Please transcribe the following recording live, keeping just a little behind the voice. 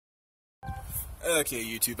Okay,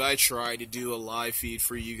 YouTube, I tried to do a live feed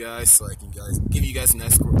for you guys so I can give you guys an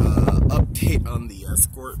escort update on the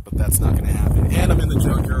escort, but that's not going to happen. And I'm in the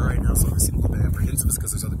junkyard right now, so I'm a little bit apprehensive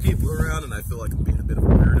because there's other people around, and I feel like I'm being a bit of a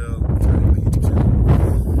weirdo. I'm trying to get my YouTube channel.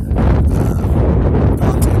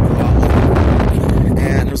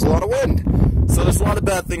 And there's a lot of wind, so there's a lot of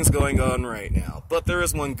bad things going on right now. But there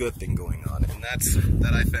is one good thing going on, and that's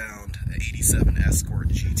that I found an 87 Escort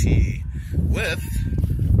GT with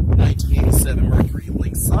 1987 Mercury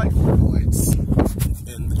Link sidecar lights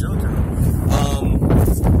in the junkyard.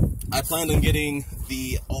 I planned on getting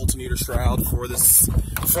the alternator shroud from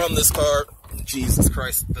this car. Jesus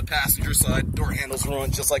Christ, the passenger side door handles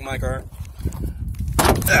run just like my car.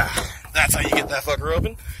 That's how you get that fucker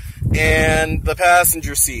open. And the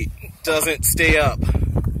passenger seat doesn't stay up,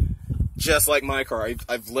 just like my car.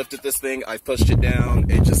 I've lifted this thing, I've pushed it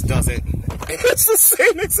down, it just doesn't. It's the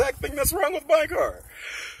same exact thing that's wrong with my car.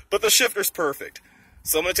 But the shifter's perfect.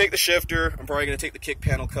 So I'm going to take the shifter. I'm probably going to take the kick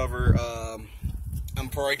panel cover. I'm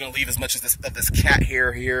probably going to leave as much of this cat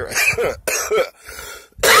hair here.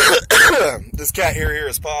 This cat hair here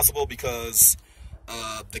as possible because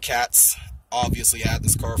the cat's obviously had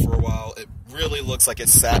this car for a while. It really looks like it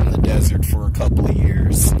sat in the desert for a couple of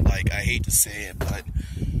years. Like, I hate to say it, but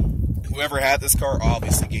whoever had this car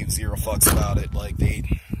obviously gave zero fucks about it. Like, they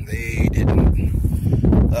didn't.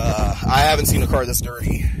 I haven't seen a car this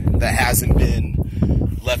dirty that hasn't been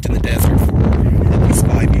left in the desert for at least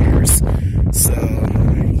 5 years. So,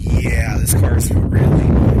 yeah, this car is really,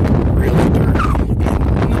 really dirty. And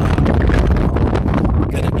I'm not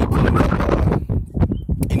gonna be putting up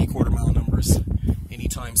any quarter-mile numbers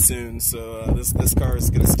anytime soon. So this car is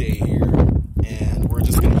gonna stay here, and we're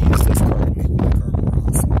just gonna use this car to make my car more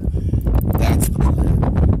awesome. That's the plan.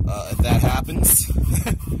 If that happens,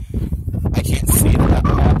 I can't see it that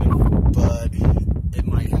happen, but it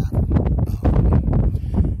might happen.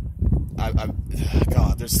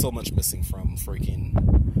 God, there's so much missing from freaking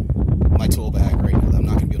my tool bag right now that I'm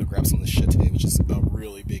not going to be able to grab some of this shit today, which is a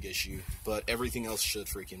really big issue. But everything else should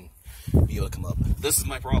freaking be able to come up. This is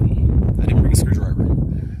my problem. I didn't bring a screwdriver.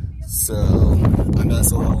 So, I'm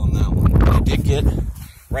SOL on that one. I did get,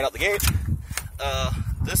 right out the gate,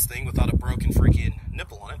 this thing without a broken freaking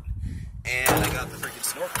nipple on it. And I got the freaking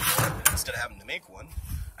snorkel for it instead of having to make one.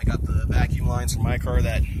 I got the vacuum lines from my car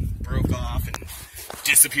that broke off and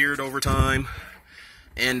disappeared over time.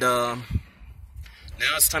 And now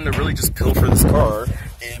it's time to really just pilfer this car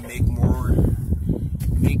and make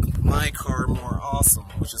my car more awesome,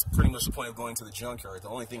 which is pretty much the point of going to the junkyard. The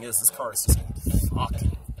only thing is, this car is just in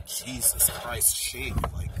fucking Jesus Christ shape.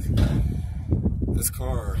 Like, this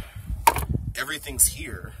car, everything's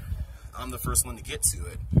here. I'm the first one to get to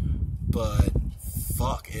it. But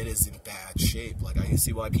fuck, it is in bad shape. Like, I can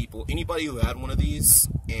see why anybody who had one of these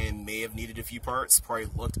and may have needed a few parts probably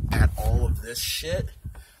looked at all of this shit.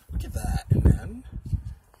 Look at that, man.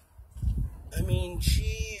 I mean,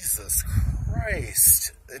 Jesus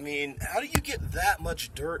Christ. I mean, how do you get that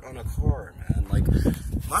much dirt on a car, man? Like,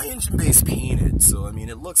 my engine bay's painted, so I mean,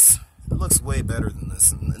 it looks way better than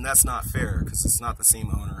this, and that's not fair because it's not the same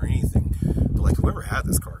owner or anything. But like, whoever had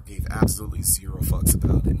this car gave absolutely zero fucks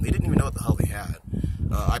about it, and they didn't even know what the hell they had.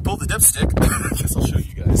 I pulled the dipstick. I guess I'll show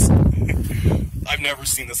you guys. I've never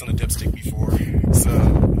seen this on a dipstick before, so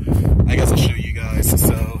I guess I'll show you guys.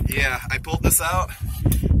 So yeah, I pulled this out,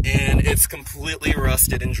 and it's completely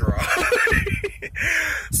rusted and dry.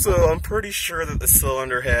 So I'm pretty sure that the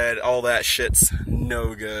cylinder head, all that shit's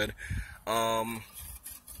no good. And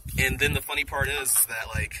then the funny part is that,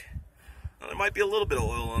 like, there might be a little bit of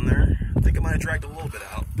oil on there. I think I might have dragged a little bit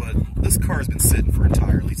out, but this car has been sitting for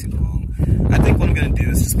entirely too long. I think what I'm going to do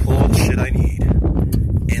is just pull all the shit I need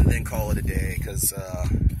and then call it a day, because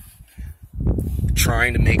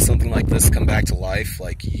trying to make something like this come back to life,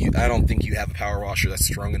 like, I don't think you have a power washer that's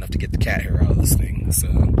strong enough to get the cat hair out of this thing, so,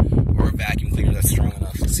 or a vacuum cleaner that's strong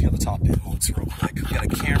enough. Let's see how the top end looks real quick. We got a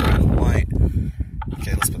camera and a light.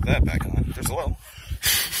 Okay, let's put that back on. There's oil.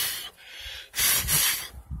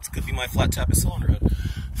 This could be my flat tappet cylinder head.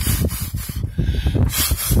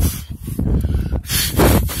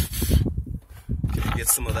 Okay, get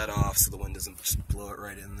some of that off so the wind doesn't just blow it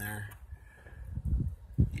right in there.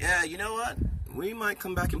 Yeah, you know what? We might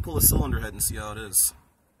come back and pull a cylinder head and see how it is.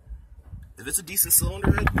 If it's a decent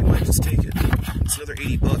cylinder head, we might just take it. It's another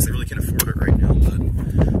 80 bucks. I really can't afford it right now, but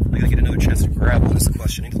I gotta get another chance to grab one. Is the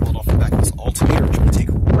question. I need to pull it off the back of this alternator, which I'm gonna take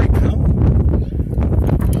right now.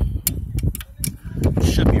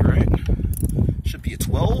 Should be right. Should be a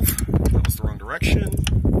 12. That was the wrong direction.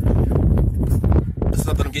 It's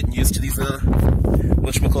not that I'm getting used to these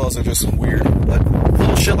whatchamacalls are just weird, but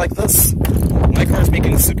little shit like this. My car's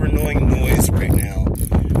making a super annoying noise right now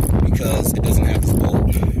because it doesn't have this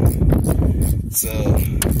bolt. So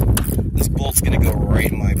this bolt's gonna go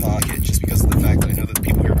right in my pocket just because of the fact that I know that the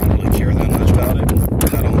people here don't really care that much about it.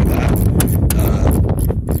 Not only that,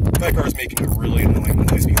 my car's making a really annoying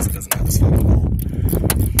noise because it doesn't have this fucking bolt.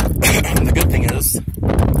 The good thing is,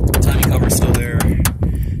 the timing cover's still there.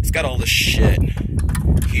 It's got all this shit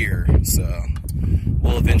here, so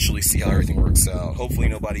we'll eventually see how everything works out. Hopefully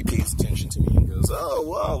nobody pays attention to me and goes, oh,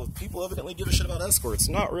 wow, people evidently give a shit about escorts.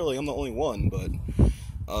 Not really, I'm the only one, but,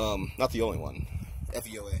 not the only one.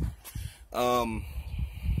 FEOA.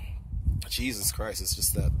 Jesus Christ, it's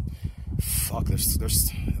just that, fuck,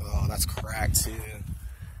 there's, oh, that's cracked too.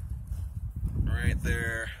 Right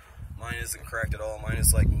there. Mine isn't cracked at all. Mine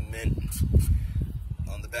is like mint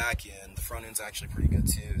on the back end. The front end's actually pretty good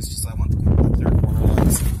too. It's just I want the third corner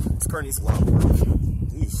lights. This car needs a lot of work.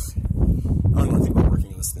 Oof. I don't even think about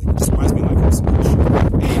working on this thing. It just reminds me of my car so much.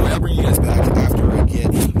 Anyway, I'll bring you guys back after I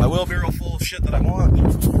get my wheelbarrow full of shit that I want,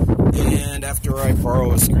 and after I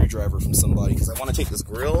borrow a screwdriver from somebody, because I want to take this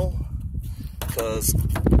grill, because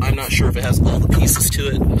I'm not sure if it has all the pieces to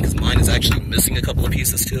it, because mine is actually missing a couple of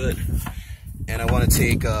pieces to it. And I want to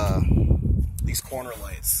take these corner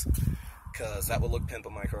lights, because that would look pimp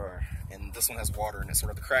on my car. And this one has water in it, so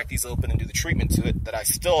we're going to crack these open and do the treatment to it that I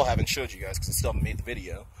still haven't showed you guys, because I still haven't made the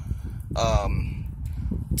video,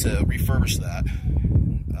 to refurbish that.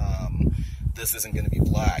 This isn't going to be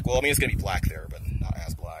black. Well, I mean, it's going to be black there, but not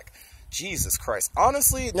as black. Jesus Christ.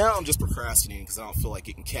 Honestly, now I'm just procrastinating, because I don't feel like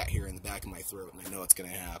getting cat hair in the back of my throat, and I know it's going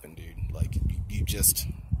to happen, dude. Like,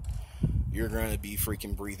 you're going to be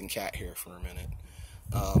freaking breathing cat hair for a minute.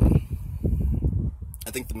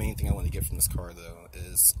 I think the main thing I want to get from this car, though,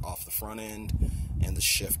 is off the front end and the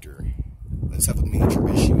shifter. I just have a major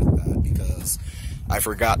issue with that because I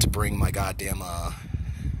forgot to bring my goddamn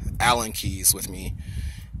Allen keys with me.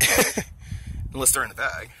 Unless they're in the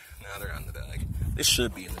bag. No, they're not in the bag. They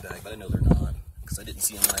should be in the bag, but I know they're not because I didn't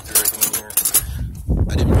see them when I threw everything in here.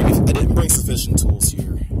 I didn't bring sufficient tools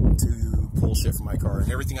here to pull shit from my car, and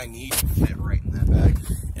everything I need fit right in that bag.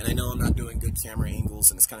 And I know I'm not doing good camera angles,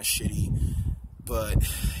 and it's kind of shitty, but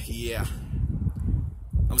yeah,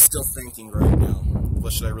 I'm still thinking right now,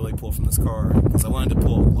 what should I really pull from this car? Because I wanted to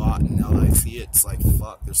pull a lot, and now that I see it, it's like,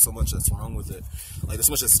 fuck, there's so much that's wrong with it. Like, there's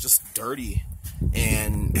so much that's just dirty,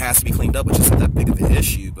 and it has to be cleaned up, which isn't that big of an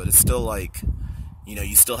issue, but it's still like, you know,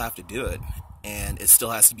 you still have to do it, and it still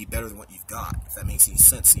has to be better than what you've got, if that makes any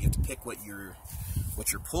sense. So you have to pick what you're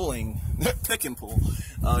pulling, pick and pull.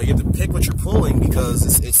 You have to pick what you're pulling,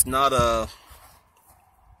 because it's not going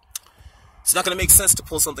to make sense to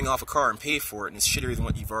pull something off a car and pay for it, and it's shittier than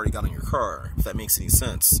what you've already got on your car, if that makes any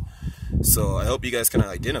sense. So I hope you guys can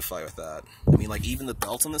identify with that. I mean, like, even the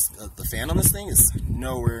belt on this, the fan on this thing is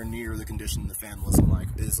nowhere near the condition the fan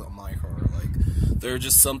is on my car. Like, there are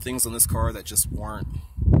just some things on this car that just weren't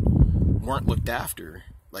looked after.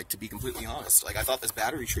 Like, to be completely honest, like, I thought this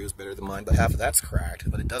battery tray was better than mine, but half of that's cracked.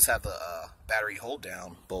 But it does have the battery hold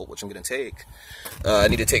down bolt, which I'm going to take. I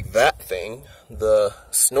need to take that thing, the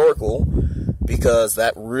snorkel, because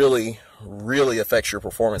that really affects your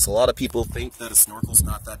performance. A lot of people think that a snorkel's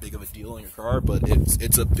not that big of a deal in your car, but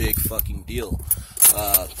it's a big fucking deal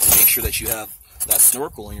to make sure that you have that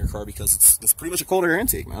snorkel in your car, because it's pretty much a cold air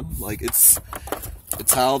intake, man. Like, it's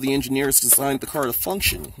how the engineers designed the car to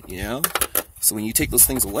function, you know? So when you take those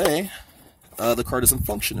things away, the car doesn't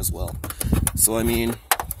function as well. So, I mean,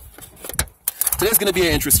 today's going to be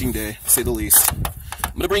an interesting day, to say the least.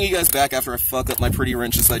 I'm going to bring you guys back after I fuck up my pretty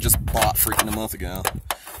wrenches I just bought freaking a month ago.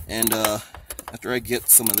 And after I get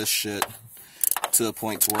some of this shit to a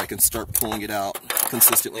point to where I can start pulling it out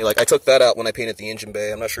consistently. Like, I took that out when I painted the engine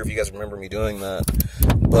bay. I'm not sure if you guys remember me doing that.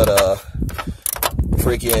 But,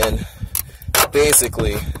 freaking,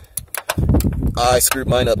 basically, I screwed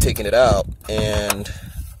mine up taking it out, and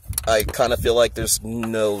I kind of feel like there's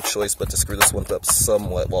no choice but to screw this one up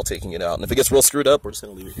somewhat while taking it out. And if it gets real screwed up, we're just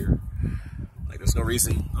going to leave it here. Like, there's no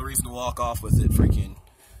reason to walk off with it, freaking,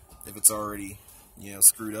 if it's already, you know,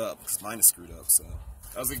 screwed up, because mine is screwed up. So,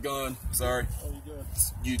 how's it going? Sorry. Oh, you good?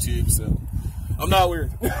 It's YouTube, so I'm not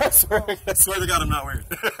weird. I swear to God, I'm not weird.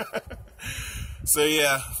 So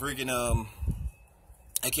yeah, freaking,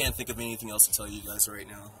 I can't think of anything else to tell you guys right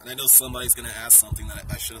now. And I know somebody's going to ask something that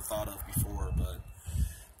I should have thought of before, but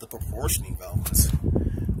the proportioning valve on this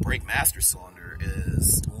brake master cylinder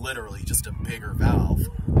is literally just a bigger valve.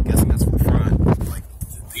 I'm guessing that's for the front. Like,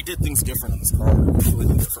 they did things different on this car.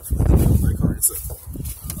 Completely different from what they did on my car. It's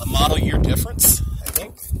a model year difference, I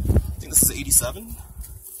think. I think this is 87.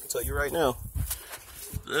 I'll tell you right now.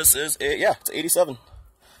 This is, it's 87.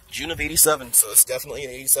 June of 87, so it's definitely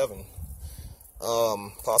an 87.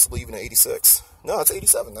 Possibly even an 86. No, it's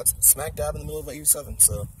 87. That's smack dab in the middle of 87,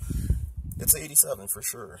 so it's 87 for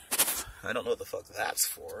sure. I don't know what the fuck that's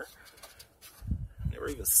for. Never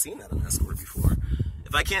even seen that on an Escort before.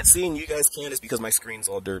 If I can't see and you guys can, it's because my screen's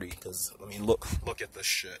all dirty. Because, I mean, look at this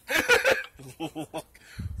shit.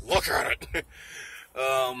 look at it.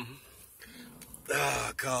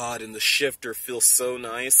 Oh, God, and the shifter feels so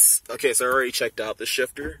nice. Okay, so I already checked out the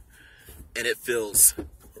shifter, and it feels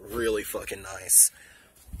really fucking nice.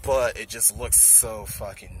 But it just looks so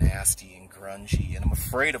fucking nasty and grungy, and I'm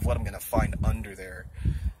afraid of what I'm going to find under there.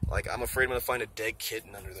 Like, I'm afraid I'm going to find a dead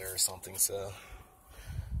kitten under there or something, so...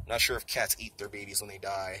 Not sure if cats eat their babies when they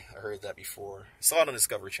die. I heard that before. I saw it on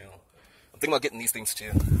Discovery Channel. I'm thinking about getting these things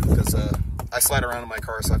too, because I slide around in my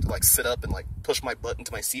car, so I have to like sit up and like push my butt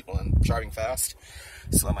into my seat while I'm driving fast.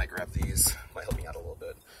 So I might grab these. Might help me out a little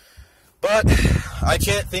bit. But I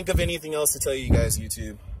can't think of anything else to tell you guys,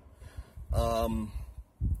 YouTube.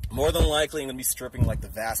 More than likely, I'm going to be stripping like the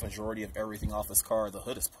vast majority of everything off this car. The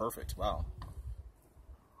hood is perfect. Wow.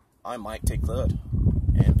 I might take the hood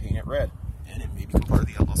and paint it red. And it may become part of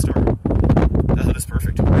the Outlaw Star. That hood is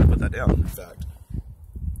perfect. I'm going to put that down, in fact.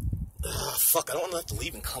 Ugh, fuck, I don't want to have to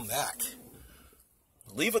leave and come back.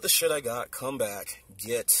 Leave with the shit I got, come back,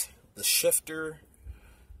 get the shifter.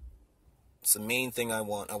 It's the main thing I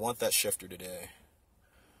want. I want that shifter today.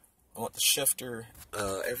 I want the shifter.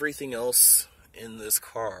 Everything else in this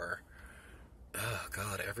car, oh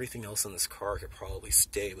God, everything else in this car could probably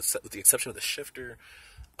stay, with the exception of the shifter,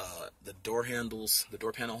 the door handles, the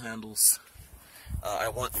door panel handles. I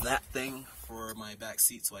want that thing for my back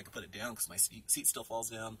seat so I can put it down because my seat still falls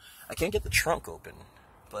down. I can't get the trunk open,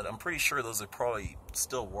 but I'm pretty sure those are probably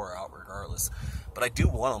still wore out regardless. But I do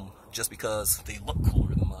want them just because they look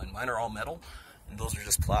cooler than mine. Mine are all metal, and those are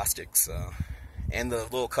just plastics. And the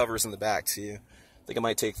little covers in the back too. I think I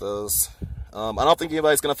might take those. I don't think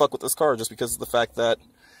anybody's going to fuck with this car just because of the fact that,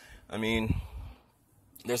 I mean,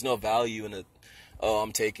 there's no value in it. Oh,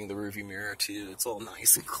 I'm taking the rearview mirror too. It's all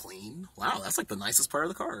nice and clean. Wow, that's like the nicest part of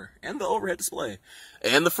the car. And the overhead display.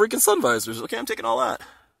 And the freaking sun visors. Okay, I'm taking all that.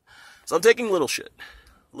 So I'm taking little shit.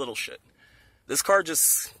 Little shit. This car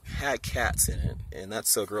just had cats in it. And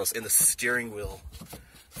that's so gross. And the steering wheel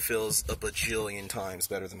feels a bajillion times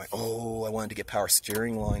better than my... Oh, I wanted to get power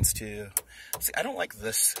steering lines too. See, I don't like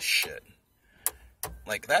this shit.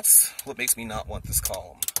 Like, that's what makes me not want this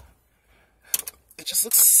column. It just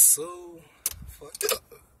looks so...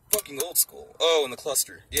 fucking old school. Oh, and the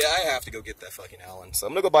cluster. Yeah, I have to go get that fucking Allen. So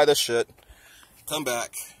I'm gonna go buy this shit, come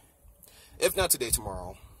back, if not today,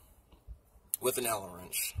 tomorrow, with an Allen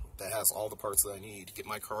wrench that has all the parts that I need to get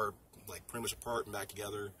my car like pretty much apart and back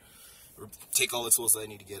together, or take all the tools that I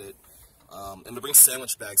need to get it. I'm gonna bring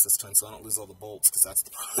sandwich bags this time so I don't lose all the bolts, because that's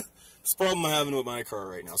the problem I'm having with my car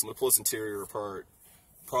right now. So I'm gonna pull this interior apart,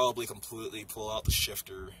 probably completely pull out the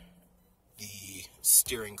shifter, the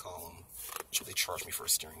steering column. Should they charge me for a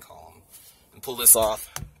steering column? And pull this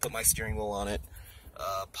off, put my steering wheel on it,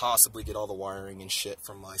 possibly get all the wiring and shit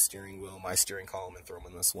from my steering wheel, my steering column, and throw them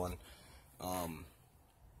in this one.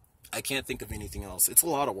 I can't think of anything else. It's a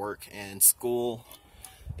lot of work, and school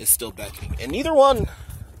is still beckoning. And neither one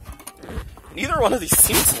of these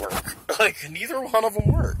seats work. Like, neither one of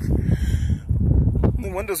them work. And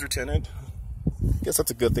the windows are tinted. I guess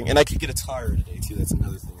that's a good thing. And I could get a tire today, too. That's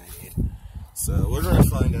another thing I need. So we're going to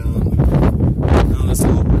find out how this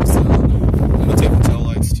all works out. I'm going to take the tail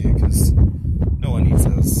lights too, because no one needs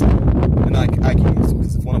those. And I can use them,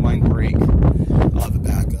 because if one of mine break, I'll have a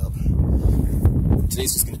backup.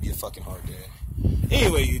 Today's just going to be a fucking hard day.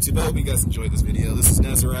 Anyway, YouTube, I hope you guys enjoyed this video. This is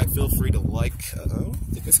Nazareth. Feel free to like. Uh-oh,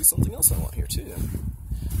 I think I see something else I want here too.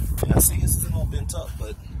 Yeah, see, this isn't all bent up,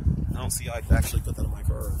 but I don't see how I could actually put that in my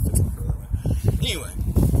car or fix my car that way. Anyway.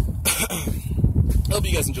 I hope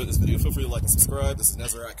you guys enjoyed this video. Feel free to like and subscribe. This is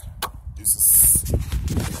Nazareth. Deuces.